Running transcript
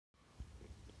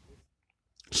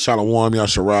Shalom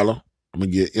Yasharala. I'm going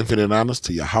to give infinite honors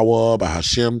to Yahweh, by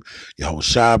Hashem, Yahweh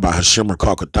Shai, by Hashem,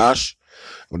 Rakakadash.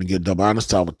 I'm going to give double honors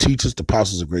to our teachers, the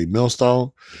apostles of Great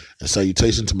Millstone, and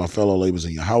salutation to my fellow laborers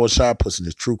in Yahweh Shai, pushing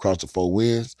his truth across the four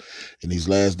winds in these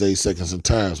last days, seconds, and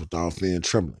times with all fear and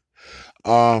trembling.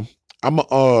 I'm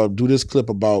going to do this clip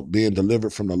about being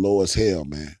delivered from the lowest hell,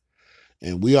 man.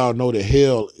 And we all know that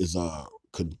hell is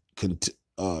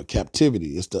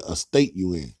captivity. It's a state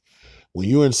you in. When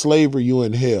you're in slavery, you're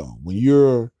in hell. When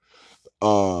you're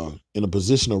in a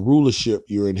position of rulership,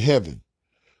 you're in heaven.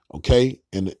 Okay?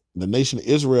 And the nation of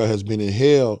Israel has been in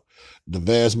hell the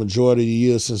vast majority of the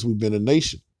years since we've been a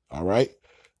nation. All right?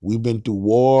 We've been through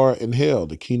war and hell.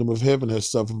 The kingdom of heaven has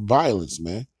suffered violence,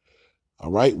 man.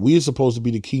 All right? We're supposed to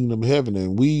be the kingdom of heaven,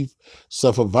 and we've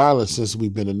suffered violence since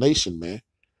we've been a nation, man.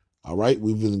 All right?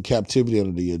 We've been in captivity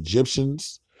under the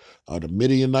Egyptians. The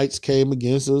Midianites came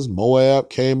against us. Moab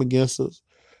came against us.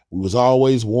 We was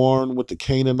always warring with the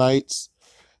Canaanites.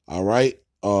 All right.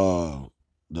 The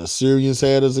Assyrians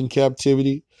had us in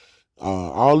captivity.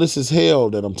 All this is hell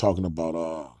that I'm talking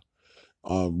about.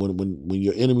 When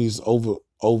your enemies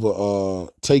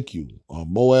take you.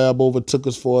 Moab overtook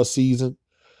us for a season.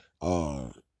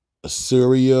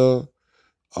 Assyria,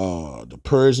 the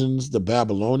Persians, the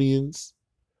Babylonians.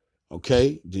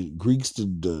 Okay, the Greeks,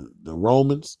 the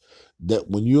Romans, that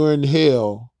when you're in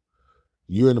hell,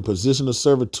 you're in a position of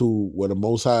servitude where the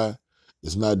Most High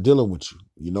is not dealing with you.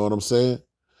 You know what I'm saying?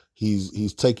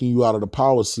 He's taking you out of the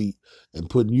power seat and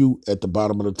putting you at the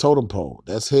bottom of the totem pole.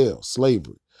 That's hell,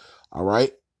 slavery. All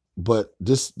right? But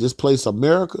this place,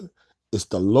 America, it's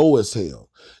the lowest hell.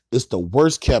 It's the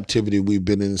worst captivity we've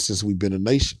been in since we've been a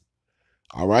nation.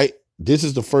 All right? This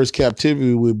is the first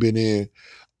captivity we've been in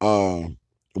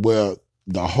where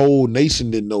the whole nation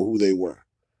didn't know who they were.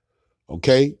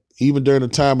 Okay? Even during the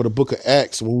time of the book of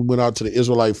Acts, when we went out to the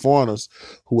Israelite foreigners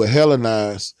who were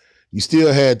Hellenized, you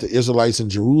still had the Israelites in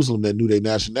Jerusalem that knew their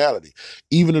nationality.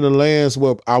 Even in the lands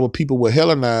where our people were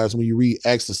Hellenized, when you read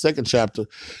Acts the 2nd chapter,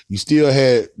 you still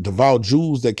had devout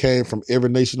Jews that came from every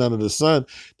nation under the sun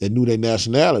that knew their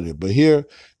nationality. But here,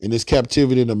 in this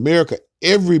captivity in America,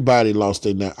 everybody lost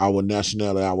our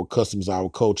nationality, our customs, our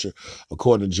culture,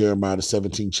 according to Jeremiah the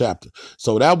 17th chapter.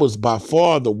 So that was by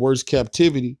far the worst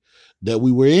captivity that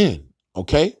we were in,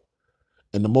 okay?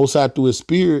 And the Most High, through his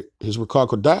spirit, his Ruach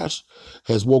HaKodesh,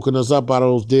 has woken us up out of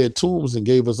those dead tombs and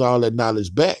gave us all that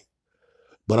knowledge back.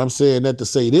 But I'm saying that to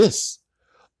say this: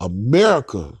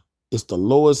 America is the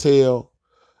lowest hell,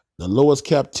 the lowest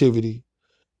captivity,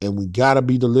 and we gotta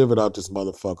be delivered out this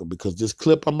motherfucker, because this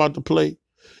clip I'm about to play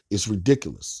is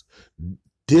ridiculous.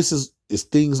 This is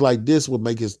things like this would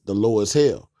make it the lowest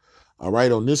hell. All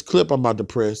right, on this clip I'm about to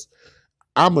press,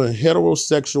 I'm a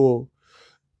heterosexual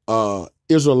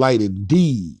Israelite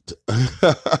indeed.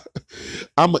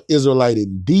 I'm an Israelite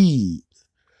indeed.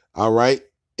 All right.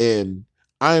 And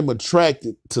I am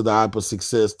attracted to the opposite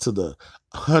sex to the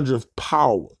 100th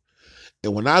power.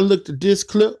 And when I looked at this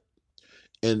clip,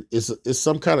 and it's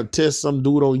some kind of test some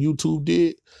dude on YouTube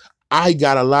did, I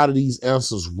got a lot of these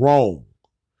answers wrong.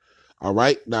 All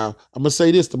right. Now, I'm going to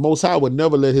say this: the Most High would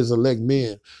never let his elect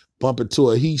men bump into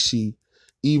a she,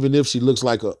 even if she looks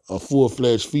like a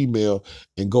full-fledged female,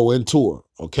 and go into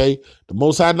her, okay? The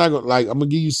Most High not gonna, I'm gonna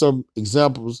give you some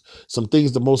examples, some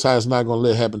things the Most High is not gonna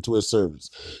let happen to his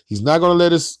servants. He's not gonna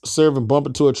let his servant bump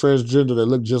into a transgender that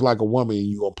look just like a woman and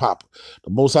you gonna pop her. The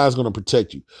Most High is gonna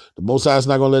protect you. The Most High is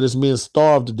not gonna let his men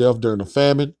starve to death during a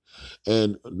famine.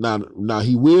 And now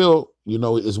he will,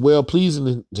 it's well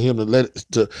pleasing to him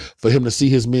for him to see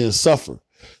his men suffer.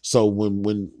 So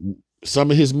when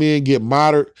some of his men get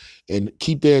martyred and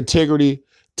keep their integrity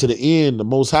to the end, the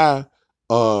Most High,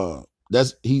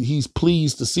 he's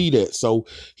pleased to see that. So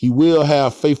he will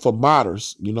have faithful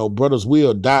martyrs. Brothers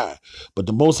will die, but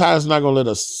the Most High is not going to let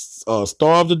us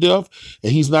starve to death,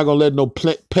 and he's not going to let no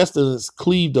pestilence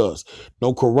cleave to us,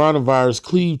 no coronavirus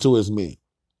cleave to his men.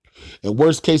 And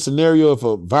worst case scenario, if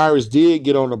a virus did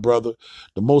get on a brother,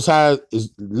 the Most High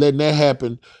is letting that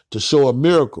happen to show a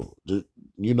miracle.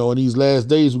 In these last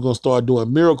days, we're going to start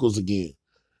doing miracles again.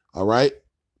 All right?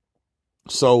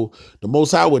 So the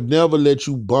Most High would never let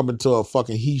you bump into a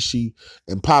fucking she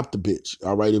and pop the bitch.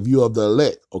 All right? If you're of the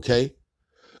elect, okay?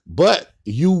 But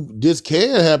this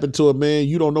can happen to a man.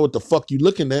 You don't know what the fuck you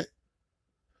looking at.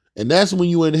 And that's when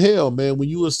you in hell, man. When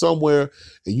you are somewhere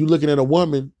and you looking at a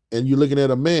woman and you're looking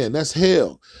at a man, that's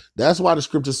hell. That's why the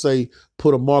scriptures say,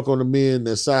 put a mark on the men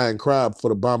that sigh and cry for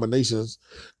the abominations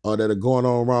that are going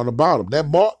on around about them.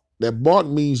 That mark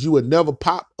means you would never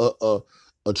pop a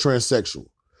transsexual.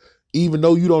 Even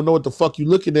though you don't know what the fuck you're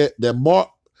looking at, that mark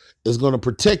is going to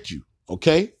protect you,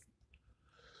 okay?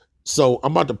 So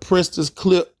I'm about to press this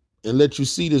clip and let you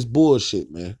see this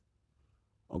bullshit, man.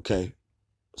 Okay.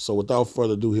 So without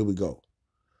further ado, here we go.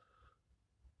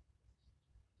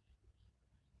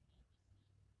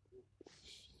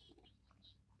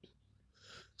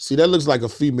 See, that looks like a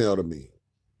female to me.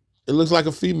 It looks like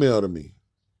a female to me.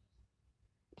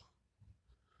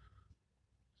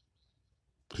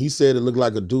 He said it looked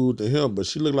like a dude to him, but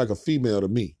she looked like a female to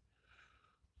me.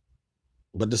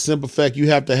 But the simple fact you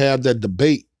have to have that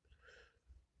debate,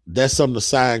 that's something to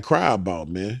sigh and cry about,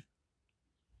 man.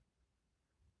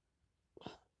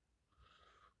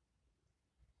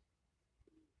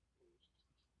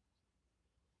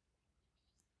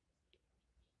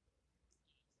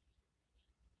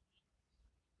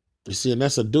 You see, and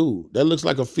that's a dude. That looks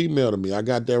like a female to me. I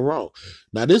got that wrong.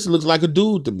 Now this looks like a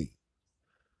dude to me.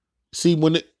 See,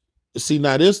 when it see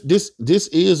now this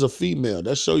is a female.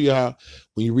 That show you how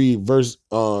when you read verse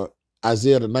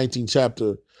Isaiah the 19th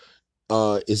chapter,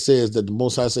 it says that the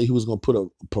Most High say he was gonna put a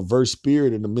perverse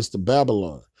spirit in the midst of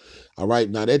Babylon. All right.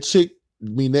 Now that chick, I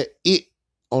mean that it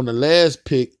on the last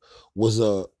pic was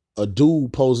a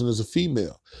dude posing as a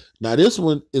female. Now this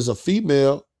one is a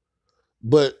female,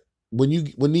 but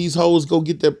when these hoes go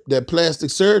get that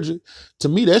plastic surgery, to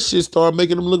me that shit started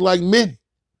making them look like men.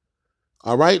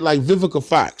 All right, like Vivica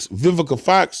Fox. Vivica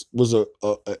Fox was a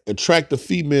attractive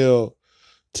female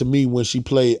to me when she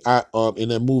played in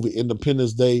that movie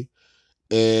Independence Day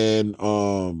and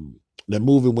that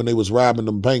movie when they was robbing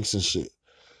them banks and shit.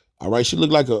 All right, she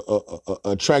looked like a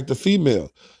attractive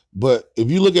female, but if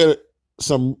you look at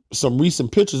some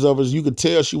recent pictures of her, you could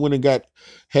tell she went and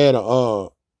had a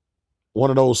one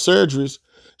of those surgeries.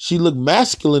 She looked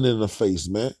masculine in the face,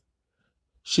 man.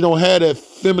 She don't have that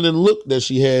feminine look that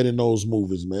she had in those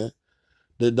movies, man.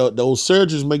 Those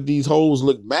surgeries make these hoes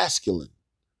look masculine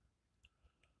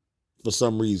for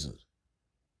some reason.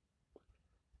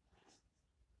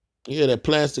 Yeah, that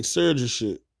plastic surgery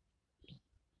shit.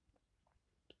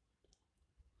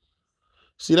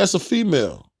 See, that's a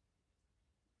female.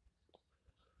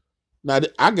 Now,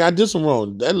 I got this one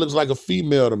wrong. That looks like a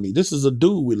female to me. This is a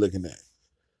dude we're looking at.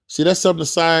 See, that's something to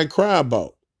sigh and cry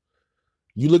about.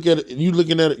 You look at it,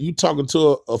 you talking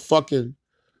to a fucking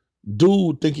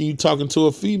dude thinking you talking to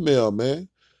a female, man.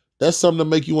 That's something to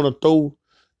make you want to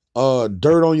throw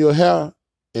dirt on your hair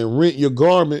and rent your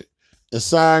garment and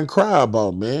sigh and cry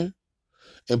about, man.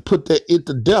 And put that it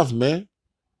to death, man.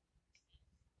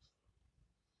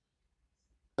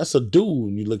 That's a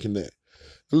dude you're looking at.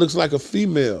 It looks like a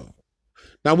female.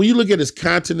 Now, when you look at his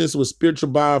countenance with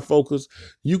spiritual bifocals,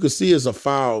 you can see it's a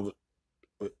foul,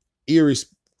 eerie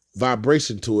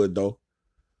vibration to it, though.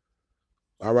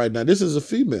 All right, now this is a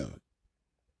female.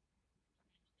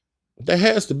 That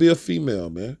has to be a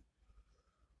female, man.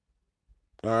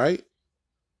 All right,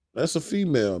 that's a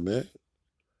female, man.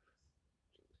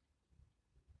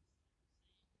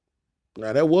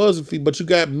 Now that was a female, but you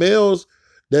got males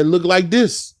that look like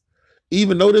this.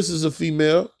 Even though this is a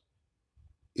female,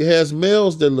 it has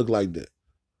males that look like that.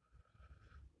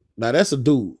 Now that's a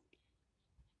dude.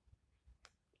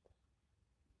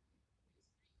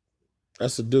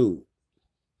 That's a dude.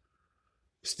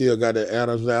 Still got that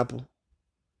Adam's apple.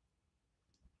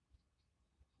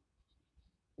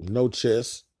 No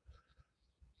chest.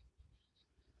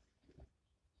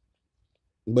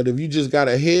 But if you just got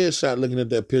a headshot looking at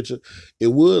that picture, it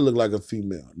would look like a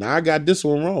female. Now I got this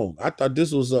one wrong. I thought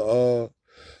this was a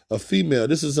female.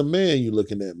 This is a man you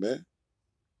looking at, man.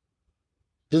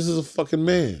 This is a fucking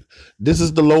man. This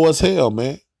is the lowest hell,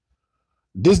 man.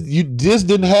 This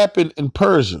didn't happen in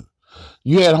Persia.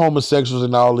 You had homosexuals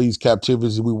in all these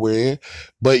captivities we were in,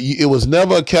 but it was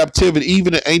never a captivity,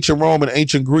 even in ancient Rome and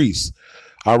ancient Greece.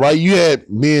 All right, you had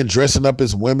men dressing up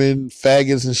as women,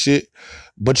 faggots and shit,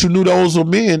 but you knew those were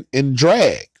men in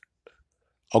drag.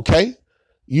 Okay,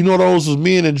 you know those was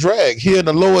men in drag. Here in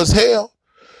the lowest hell,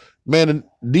 man,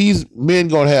 these men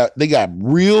they got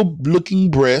real looking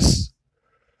breasts.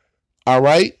 All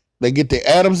right, they get their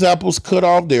Adam's apples cut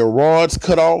off, their rods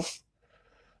cut off.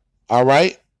 All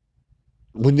right.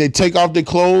 When they take off their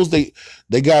clothes, they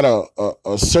got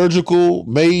a surgical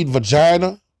made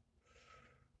vagina.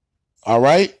 All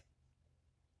right.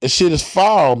 This shit is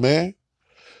foul, man.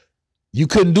 You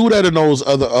couldn't do that in those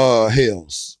other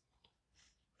hells.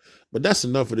 But that's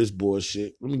enough of this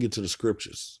bullshit. Let me get to the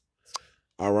scriptures.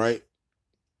 All right.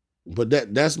 But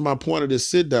that's my point of this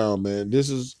sit down, man. This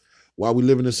is why we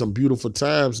living in some beautiful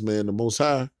times, man. The Most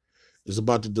High is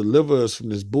about to deliver us from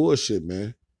this bullshit,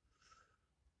 man.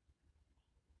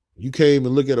 You can't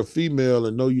even look at a female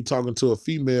and know you're talking to a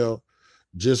female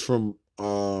just from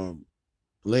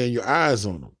laying your eyes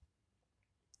on them.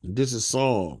 This is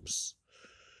Psalms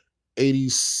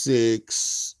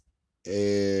 86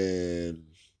 and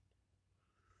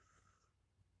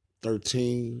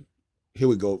 13. Here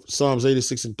we go. Psalms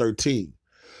 86 and 13.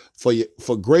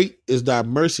 For great is thy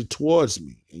mercy towards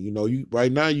me. And you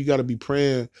right now you got to be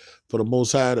praying for the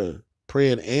Most High, to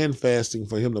praying and fasting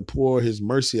for him to pour his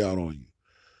mercy out on you.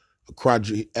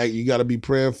 You got to be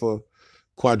praying for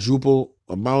quadruple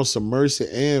amounts of mercy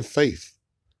and faith.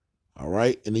 All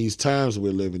right. In these times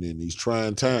we're living in, these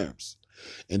trying times.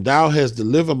 And thou hast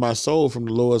delivered my soul from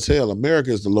the lowest hell.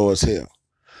 America is the lowest hell.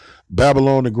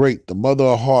 Babylon the Great, the mother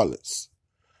of harlots.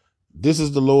 This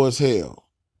is the lowest hell.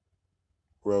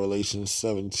 Revelation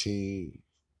 17.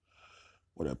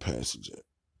 Where that passage at?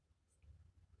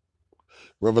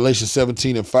 Revelation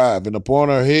 17 and 5. And upon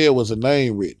her head was a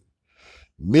name written,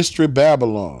 Mystery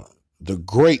Babylon, the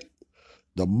Great,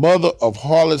 the mother of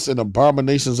harlots and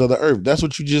abominations of the earth. That's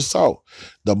what you just saw.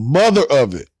 The mother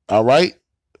of it. All right.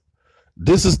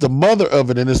 This is the mother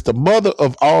of it, and it's the mother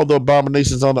of all the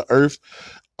abominations on the earth,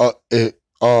 and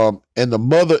the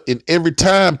mother in every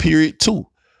time period too,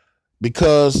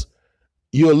 because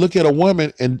you'll look at a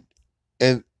woman and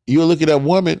you'll look at that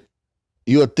woman,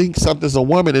 you'll think something's a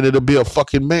woman and it'll be a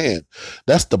fucking man.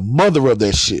 That's the mother of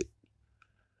that shit.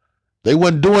 They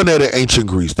wasn't doing that in ancient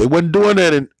Greece. They wasn't doing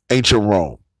that in ancient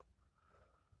Rome.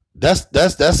 That's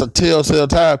a telltale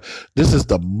time. This is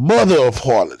the mother of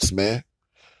harlots, man.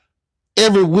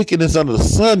 Every wickedness under the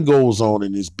sun goes on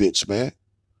in this bitch, man.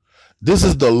 This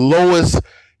is the lowest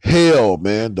hell,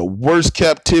 man. The worst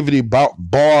captivity,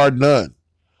 bar none.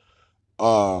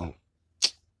 I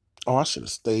should have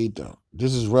stayed down.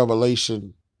 This is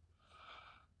Revelation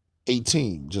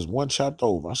 18, just one chapter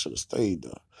over. I should have stayed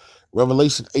there.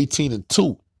 Revelation 18 and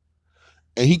 2.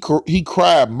 And he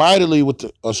cried mightily with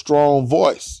a strong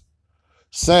voice,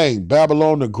 saying,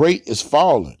 Babylon the Great is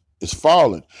fallen,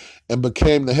 and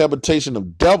became the habitation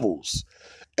of devils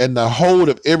and the hold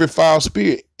of every foul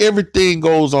spirit. Everything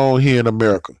goes on here in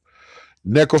America.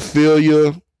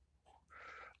 Necrophilia,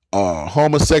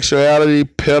 homosexuality,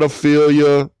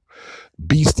 pedophilia,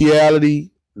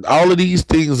 bestiality. All of these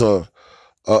things are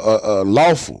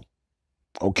lawful.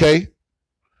 Okay?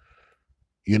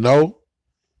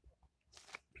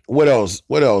 What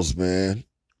else, man?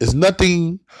 There's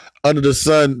nothing under the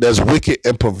sun that's wicked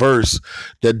and perverse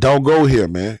that don't go here,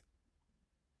 man.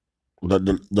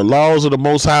 The laws of the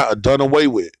Most High are done away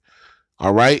with.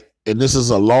 All right? And this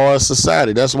is a lawless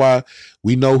society. That's why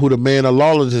we know who the man of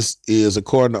lawlessness is,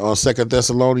 according to 2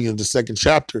 Thessalonians, the 2nd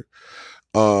chapter,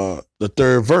 the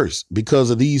 3rd verse, because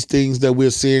of these things that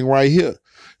we're seeing right here.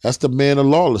 That's the man of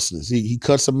lawlessness. He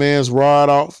cuts a man's rod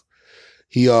off.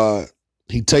 He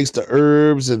takes the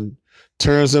herbs and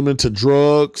turns them into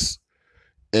drugs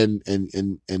and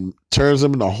turns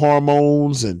them into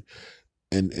hormones and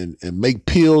make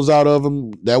pills out of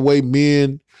them. That way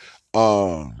men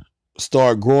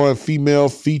start growing female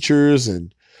features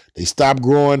and they stop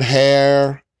growing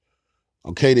hair.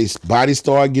 Okay, their body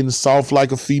start getting soft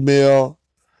like a female.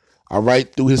 All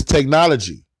right, through his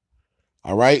technology.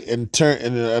 All right, and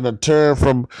a turn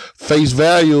from face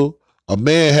value, a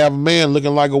man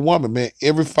looking like a woman, man.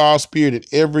 Every foul spirit and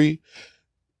every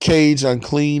cage,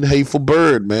 unclean, hateful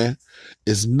bird, man.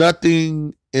 It's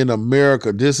nothing in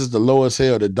America. This is the lowest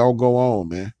hell that don't go on,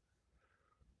 man.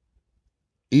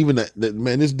 Even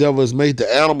man, this devil has made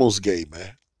the animals gay,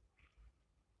 man.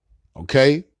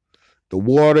 Okay? The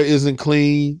water isn't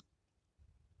clean.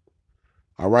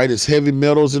 All right, it's heavy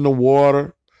metals in the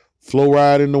water,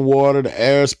 fluoride in the water, the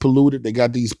air is polluted. They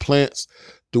got these plants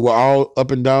through all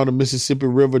up and down the Mississippi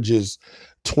River, just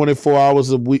 24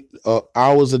 hours a week,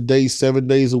 hours a day, 7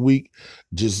 days a week,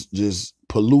 just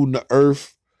polluting the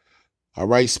earth. All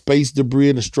right, space debris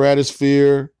in the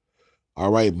stratosphere.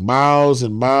 All right, miles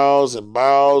and miles and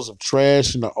miles of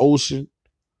trash in the ocean.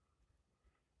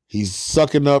 He's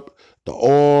sucking up the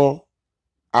oil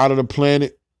out of the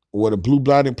planet where the blue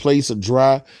blinding plates are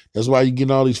dry. That's why you get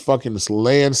all these fucking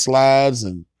landslides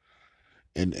and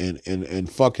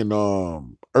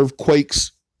fucking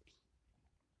earthquakes.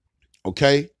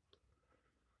 Okay?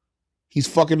 He's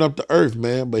fucking up the earth,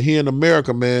 man. But here in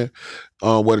America, man,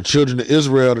 where the children of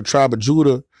Israel, the tribe of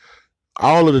Judah,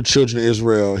 all of the children of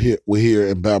Israel were here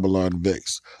in Babylon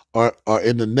Vex, are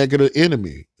in the neck of the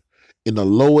enemy, in the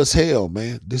lowest hell,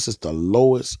 man. This is the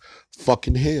lowest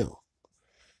fucking hell.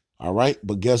 All right?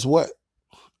 But guess what?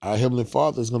 Our Heavenly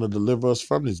Father is going to deliver us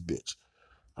from this bitch.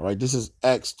 All right? This is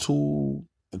Acts 2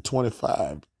 and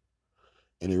 25.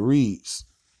 And it reads,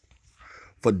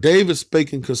 For David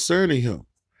speaking concerning him,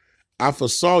 I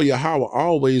foresaw Yahweh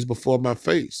always before my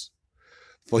face,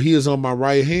 for he is on my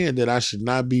right hand that I should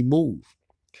not be moved.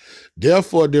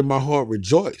 Therefore did my heart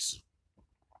rejoice,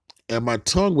 and my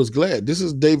tongue was glad. This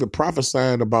is David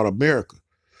prophesying about America,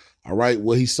 all right,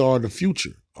 what he saw in the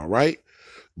future, all right?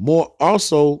 More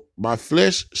also, my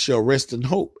flesh shall rest in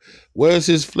hope. Where is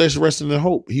his flesh resting in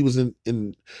hope? He was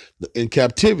in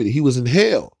captivity. He was in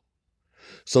hell.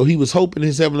 So he was hoping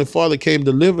his heavenly Father came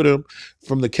to deliver him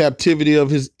from the captivity of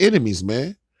his enemies,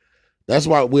 man. That's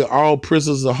why we're all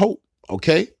prisoners of hope,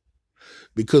 okay?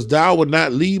 Because thou would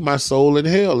not leave my soul in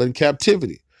hell, in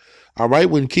captivity. All right,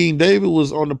 when King David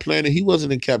was on the planet, he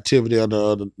wasn't in captivity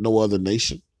under no other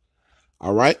nation.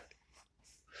 All right?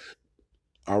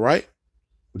 All right?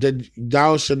 That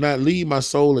thou shalt not leave my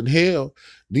soul in hell,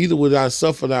 neither would I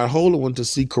suffer thy Holy One to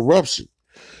see corruption.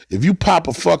 If you pop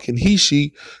a fucking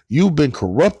he-she, you've been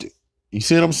corrupted. You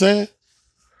see what I'm saying?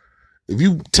 If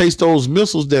you taste those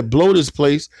missiles that blow this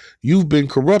place, you've been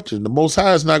corrupted. The Most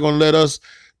High is not going to let us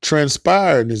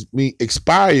expire in this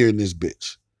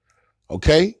bitch.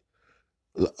 Okay?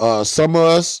 Some of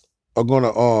us are going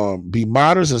to be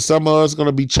martyrs, and some of us are going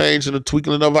to be changed in the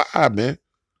twinkling of an eye, man.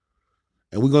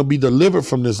 And we're going to be delivered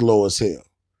from this lowest hell.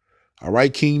 All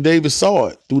right? King David saw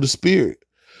it through the Spirit.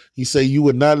 He said, you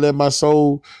would not let my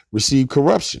soul receive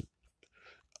corruption.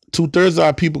 2/3 of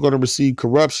our people are going to receive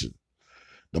corruption.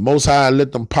 The Most High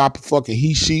let them pop a fucking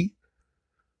he-she.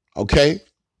 Okay?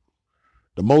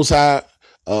 The Most High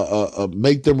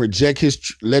make them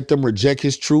let them reject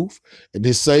his truth and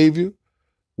his Savior.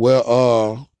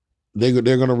 Well, they're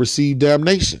going to receive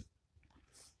damnation.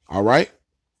 All right?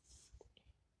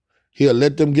 He'll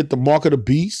let them get the mark of the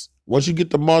beast. Once you get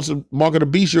the mark of the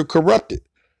beast, you're corrupted.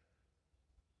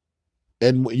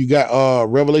 And you got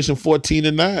Revelation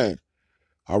 14:9.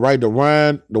 All right, the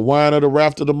wine of the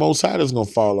wrath of the Most High is going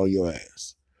to fall on your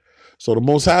ass. So the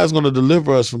Most High is going to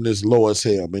deliver us from this lowest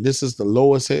hell, man. This is the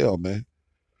lowest hell, man.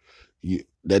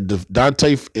 That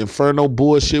Dante Inferno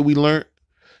bullshit we learned,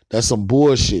 that's some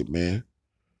bullshit, man.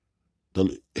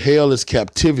 The hell is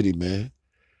captivity, man,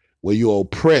 where you're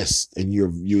oppressed and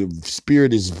your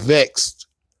spirit is vexed.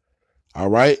 All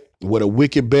right, where the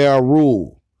wicked bear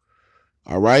rule.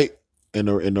 All right, and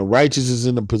the righteous is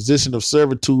in a position of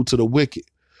servitude to the wicked.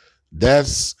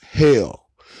 That's hell.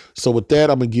 So with that,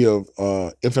 I'm going to give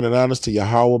infinite honors to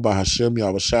Yahweh by Hashem,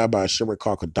 Yahweh Shai by Hashem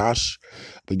Kakadash.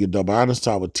 I'm going to give double honors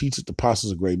to our teachers, the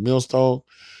apostles of Great Millstone.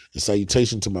 And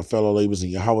salutation to my fellow laborers in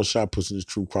Yahweh Shai, pushing this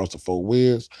truth across the four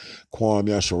winds. Kwam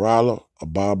Yasharala,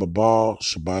 Abba Babal,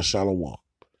 Shabbat Shalom.